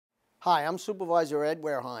Hi, I'm Supervisor Ed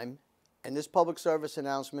Wareheim, and this public service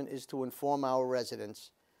announcement is to inform our residents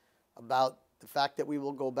about the fact that we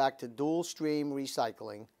will go back to dual stream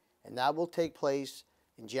recycling, and that will take place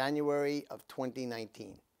in January of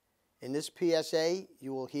 2019. In this PSA,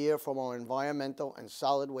 you will hear from our environmental and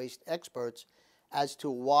solid waste experts as to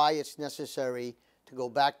why it's necessary to go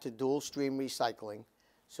back to dual stream recycling.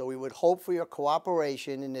 So we would hope for your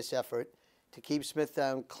cooperation in this effort to keep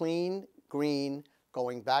Smithtown clean, green,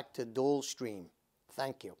 going back to dual stream.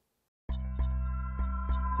 Thank you.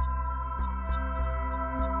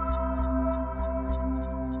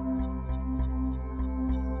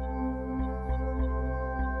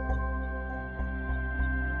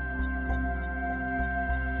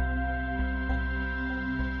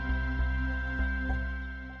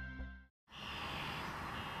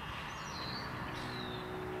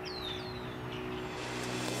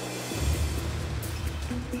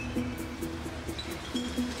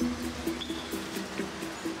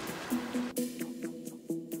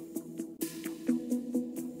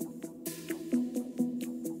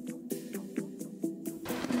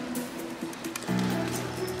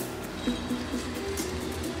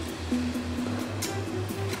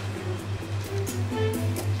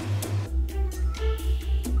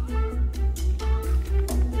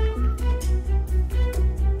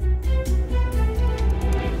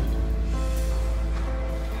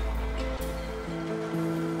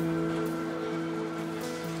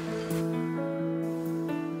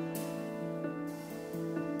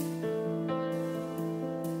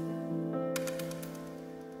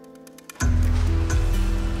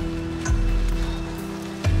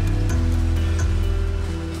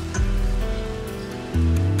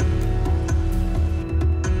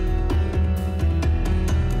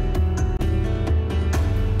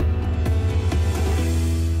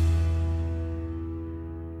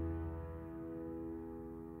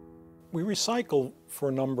 We recycle for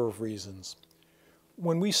a number of reasons.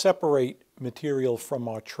 When we separate material from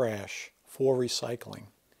our trash for recycling,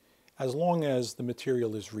 as long as the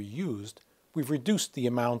material is reused, we've reduced the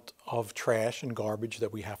amount of trash and garbage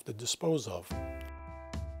that we have to dispose of.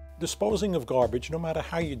 Disposing of garbage, no matter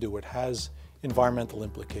how you do it, has environmental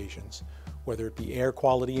implications, whether it be air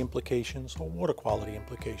quality implications or water quality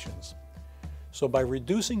implications. So by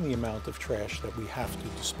reducing the amount of trash that we have to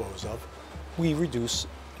dispose of, we reduce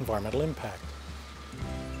environmental impact.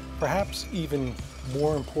 Perhaps even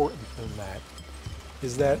more important than that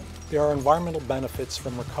is that there are environmental benefits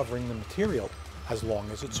from recovering the material as long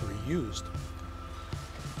as it's reused.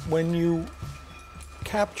 When you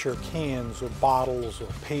capture cans or bottles or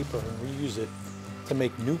paper and reuse it to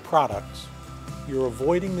make new products, you're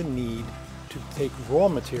avoiding the need to take raw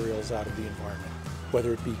materials out of the environment,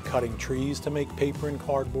 whether it be cutting trees to make paper and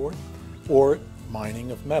cardboard or mining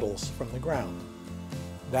of metals from the ground.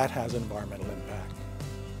 That has environmental impact.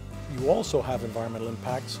 You also have environmental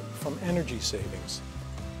impacts from energy savings.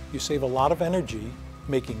 You save a lot of energy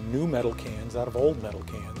making new metal cans out of old metal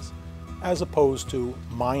cans, as opposed to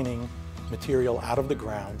mining material out of the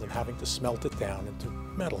ground and having to smelt it down into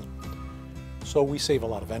metal. So we save a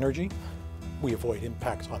lot of energy, we avoid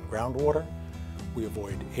impacts on groundwater, we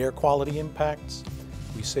avoid air quality impacts,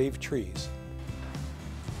 we save trees.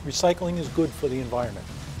 Recycling is good for the environment,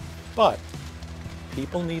 but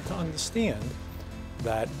people need to understand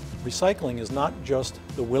that recycling is not just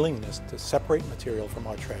the willingness to separate material from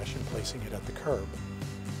our trash and placing it at the curb.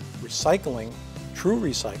 Recycling, true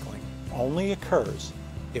recycling, only occurs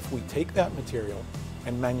if we take that material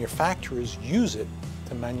and manufacturers use it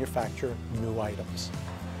to manufacture new items.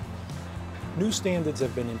 New standards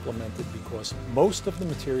have been implemented because most of the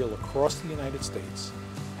material across the United States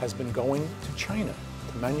has been going to China,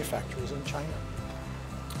 to manufacturers in China,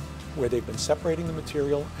 where they've been separating the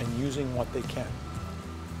material and using what they can.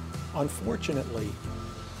 Unfortunately,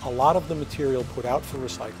 a lot of the material put out for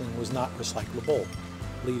recycling was not recyclable,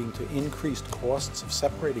 leading to increased costs of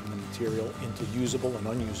separating the material into usable and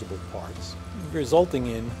unusable parts, resulting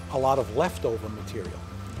in a lot of leftover material.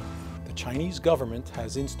 The Chinese government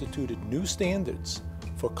has instituted new standards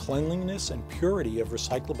for cleanliness and purity of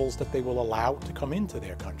recyclables that they will allow to come into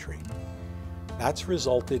their country. That's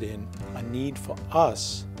resulted in a need for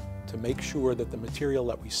us to make sure that the material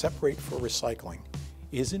that we separate for recycling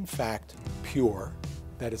is in fact pure,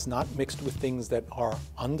 that it's not mixed with things that are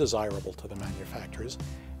undesirable to the manufacturers,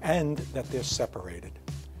 and that they're separated.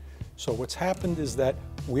 So what's happened is that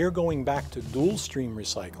we're going back to dual stream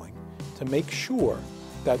recycling to make sure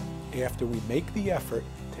that after we make the effort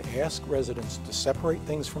to ask residents to separate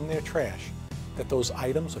things from their trash, that those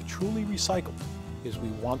items are truly recycled, is we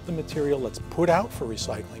want the material that's put out for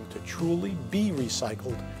recycling to truly be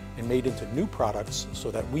recycled and made into new products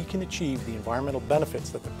so that we can achieve the environmental benefits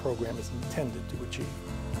that the program is intended to achieve.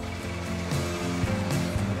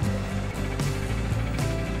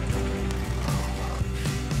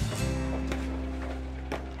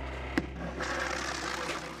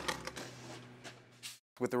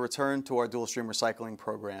 With the return to our dual stream recycling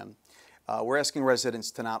program, we're asking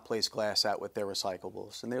residents to not place glass out with their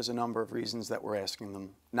recyclables, and there's a number of reasons that we're asking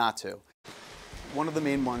them not to. One of the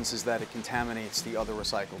main ones is that it contaminates the other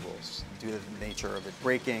recyclables due to the nature of it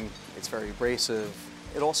breaking. It's very abrasive.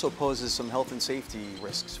 It also poses some health and safety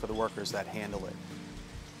risks for the workers that handle it.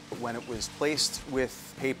 When it was placed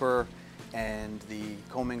with paper and the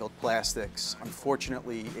commingled plastics,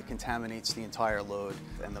 unfortunately, it contaminates the entire load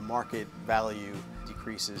and the market value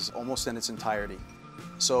decreases almost in its entirety.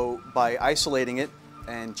 So by isolating it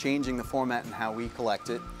and changing the format and how we collect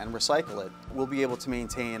it and recycle it, we'll be able to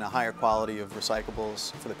maintain a higher quality of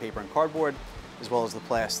recyclables for the paper and cardboard, as well as the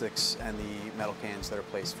plastics and the metal cans that are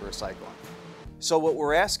placed for recycling. So what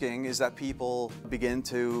we're asking is that people begin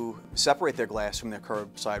to separate their glass from their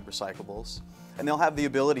curbside recyclables, and they'll have the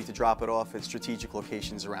ability to drop it off at strategic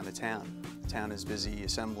locations around the town. The town is busy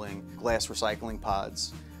assembling glass recycling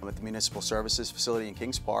pods at the Municipal Services Facility in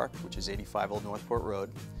Kings Park, which is 85 Old Northport Road,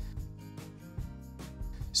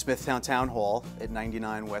 Smithtown Town Hall at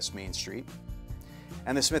 99 West Main Street,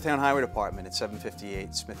 and the Smithtown Highway Department at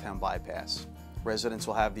 758 Smithtown Bypass. Residents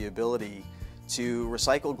will have the ability to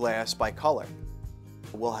recycle glass by color.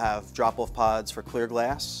 We'll have drop-off pods for clear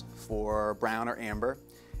glass, for brown or amber,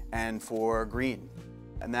 and for green.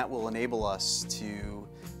 And that will enable us to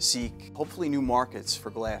seek, hopefully, new markets for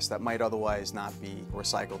glass that might otherwise not be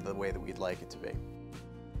recycled the way that we'd like it to be.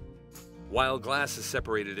 While glass is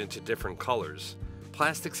separated into different colors,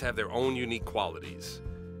 plastics have their own unique qualities.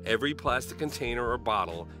 Every plastic container or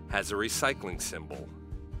bottle has a recycling symbol.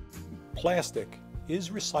 Plastic is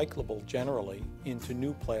recyclable generally into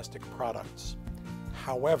new plastic products.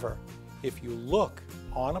 However, if you look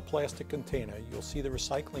on a plastic container, you'll see the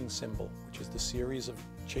recycling symbol, which is the series of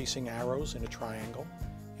chasing arrows in a triangle.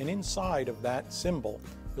 And inside of that symbol,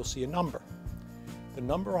 you'll see a number. The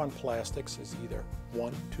number on plastics is either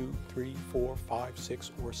 1, 2, 3, 4, 5,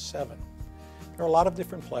 6, or 7. There are a lot of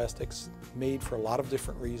different plastics made for a lot of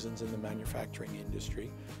different reasons in the manufacturing industry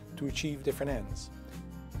to achieve different ends.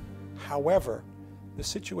 However, the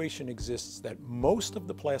situation exists that most of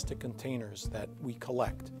the plastic containers that we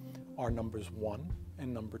collect are numbers 1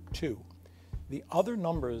 and number 2. The other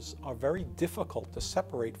numbers are very difficult to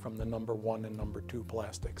separate from the number 1 and number 2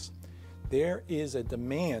 plastics. There is a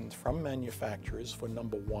demand from manufacturers for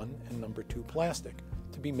number 1 and number 2 plastic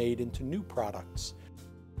to be made into new products.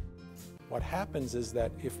 What happens is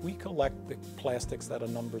that if we collect the plastics that are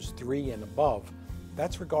numbers 3 and above,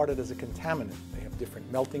 that's regarded as a contaminant. They have different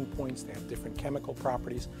melting points, they have different chemical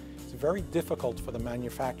properties. It's very difficult for the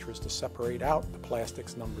manufacturers to separate out the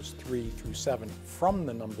plastics numbers 3 through 7 from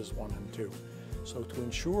the numbers 1 and 2. So to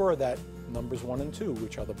ensure that numbers 1 and 2,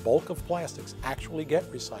 which are the bulk of plastics, actually get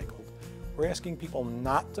recycled, we're asking people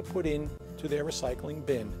not to put into their recycling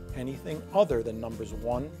bin anything other than numbers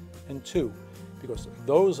 1 and 2, because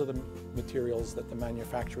those are the materials that the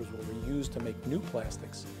manufacturers will reuse to make new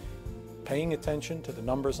plastics. Paying attention to the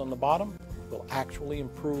numbers on the bottom will actually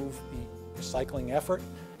improve the recycling effort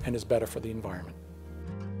and is better for the environment.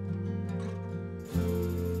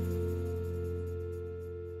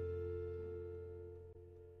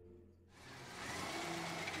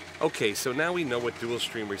 Okay, so now we know what dual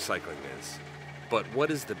stream recycling is. But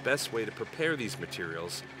what is the best way to prepare these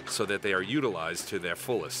materials so that they are utilized to their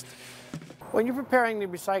fullest? When you're preparing the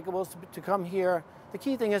recyclables to come here, the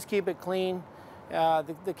key thing is keep it clean.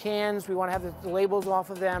 The cans, we want to have the labels off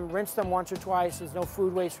of them, rinse them once or twice, there's no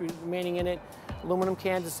food waste remaining in it. Aluminum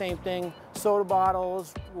cans, the same thing. Soda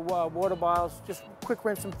bottles, water bottles, just quick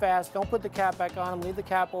rinse them fast. Don't put the cap back on them, leave the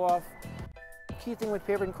cap off. The key thing with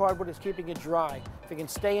paper and cardboard is keeping it dry. If it can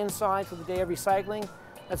stay inside for the day of recycling,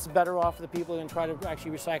 that's better off for the people who can try to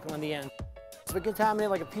actually recycle in the end. If it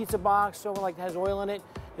contaminated like a pizza box, something like that has oil in it,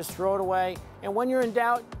 just throw it away. And when you're in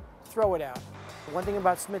doubt, throw it out. One thing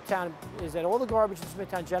about Smithtown is that all the garbage in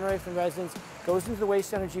Smithtown generated from residents goes into the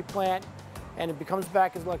waste energy plant and it comes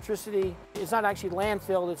back as electricity. It's not actually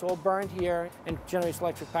landfilled, it's all burned here and generates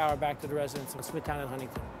electric power back to the residents of Smithtown and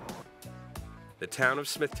Huntington. The town of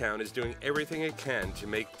Smithtown is doing everything it can to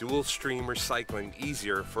make dual stream recycling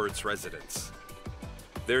easier for its residents.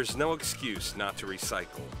 There's no excuse not to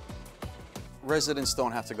recycle. Residents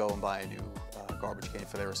don't have to go and buy a new garbage can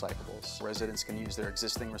for their recyclables. Residents can use their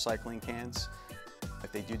existing recycling cans.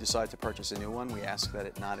 If they do decide to purchase a new one, we ask that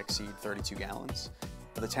it not exceed 32 gallons.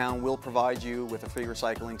 The town will provide you with a free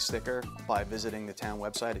recycling sticker by visiting the town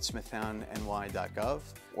website at smithtownny.gov,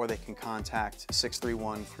 or they can contact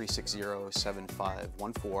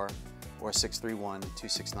 631-360-7514 or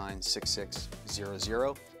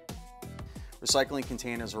 631-269-6600. Recycling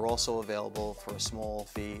containers are also available for a small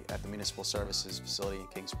fee at the Municipal Services Facility in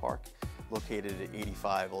Kings Park, located at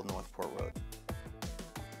 85 Old Northport Road.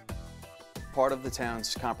 Part of the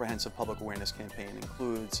town's comprehensive public awareness campaign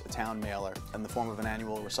includes a town mailer in the form of an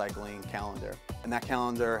annual recycling calendar. And that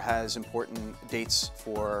calendar has important dates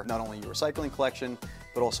for not only your recycling collection,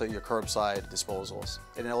 but also your curbside disposals.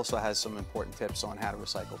 And it also has some important tips on how to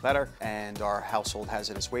recycle better and our household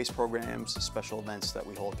hazardous waste programs, special events that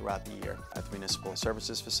we hold throughout the year at the Municipal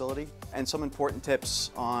Services Facility, and some important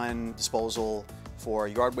tips on disposal for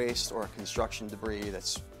yard waste or construction debris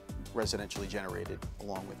that's residentially generated,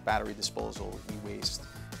 along with battery disposal, e-waste,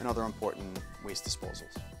 and other important waste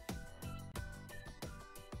disposals.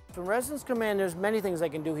 When residents come in, there's many things they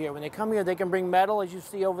can do here. When they come here, they can bring metal, as you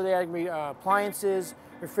see over there, appliances,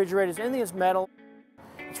 refrigerators, anything that's metal.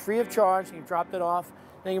 It's free of charge, you can drop it off.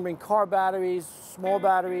 Then you can bring car batteries, small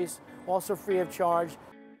batteries, also free of charge.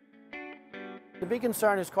 The big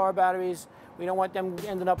concern is car batteries. We don't want them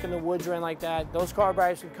ending up in the woods or anything like that. Those car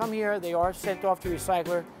batteries can come here, they are sent off to a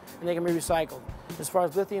recycler, and they can be recycled. As far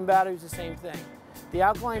as lithium batteries, the same thing. The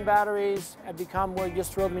alkaline batteries have become where you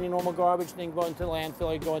just throw them in your normal garbage, and then go into the landfill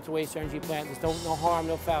or you go into a waste energy plant. There's no harm,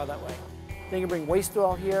 no foul that way. They can bring waste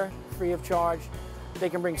oil here, free of charge. They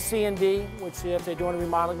can bring C&D, which if they're doing a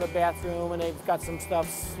remodeling of a bathroom and they've got some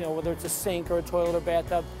stuff, you know, whether it's a sink or a toilet or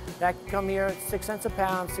bathtub, that can come here, 6 cents a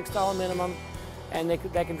pound, $6 minimum, and they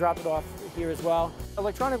can drop it off here as well.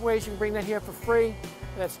 Electronic waste, you can bring that here for free.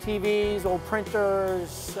 That's TVs, old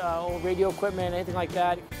printers, old radio equipment, anything like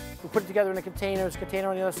that. We put it together in a container. There's a container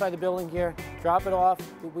on the other side of the building here. Drop it off.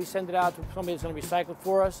 We send it out to somebody that's going to recycle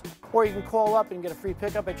for us. Or you can call up and get a free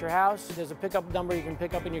pickup at your house. There's a pickup number you can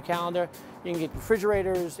pick up in your calendar. You can get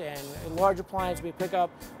refrigerators and large appliances we pick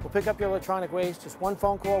up. We'll pick up your electronic waste. Just one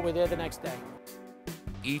phone call, we're there the next day.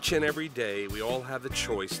 Each and every day, we all have the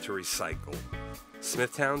choice to recycle.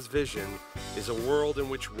 Smithtown's vision is a world in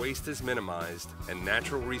which waste is minimized and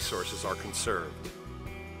natural resources are conserved.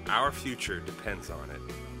 Our future depends on it.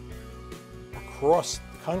 Across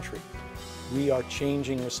the country, we are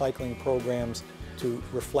changing recycling programs to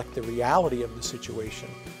reflect the reality of the situation.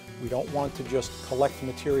 We don't want to just collect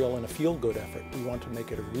material in a feel-good effort. We want to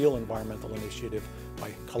make it a real environmental initiative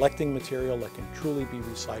by collecting material that can truly be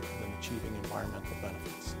recycled and achieving environmental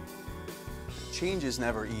benefits. Change is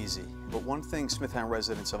never easy, but one thing Smithtown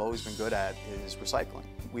residents have always been good at is recycling.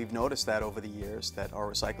 We've noticed that over the years that our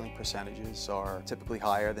recycling percentages are typically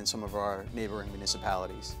higher than some of our neighboring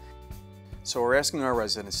municipalities. So we're asking our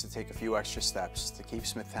residents to take a few extra steps to keep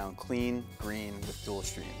Smithtown clean, green, with dual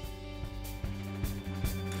stream.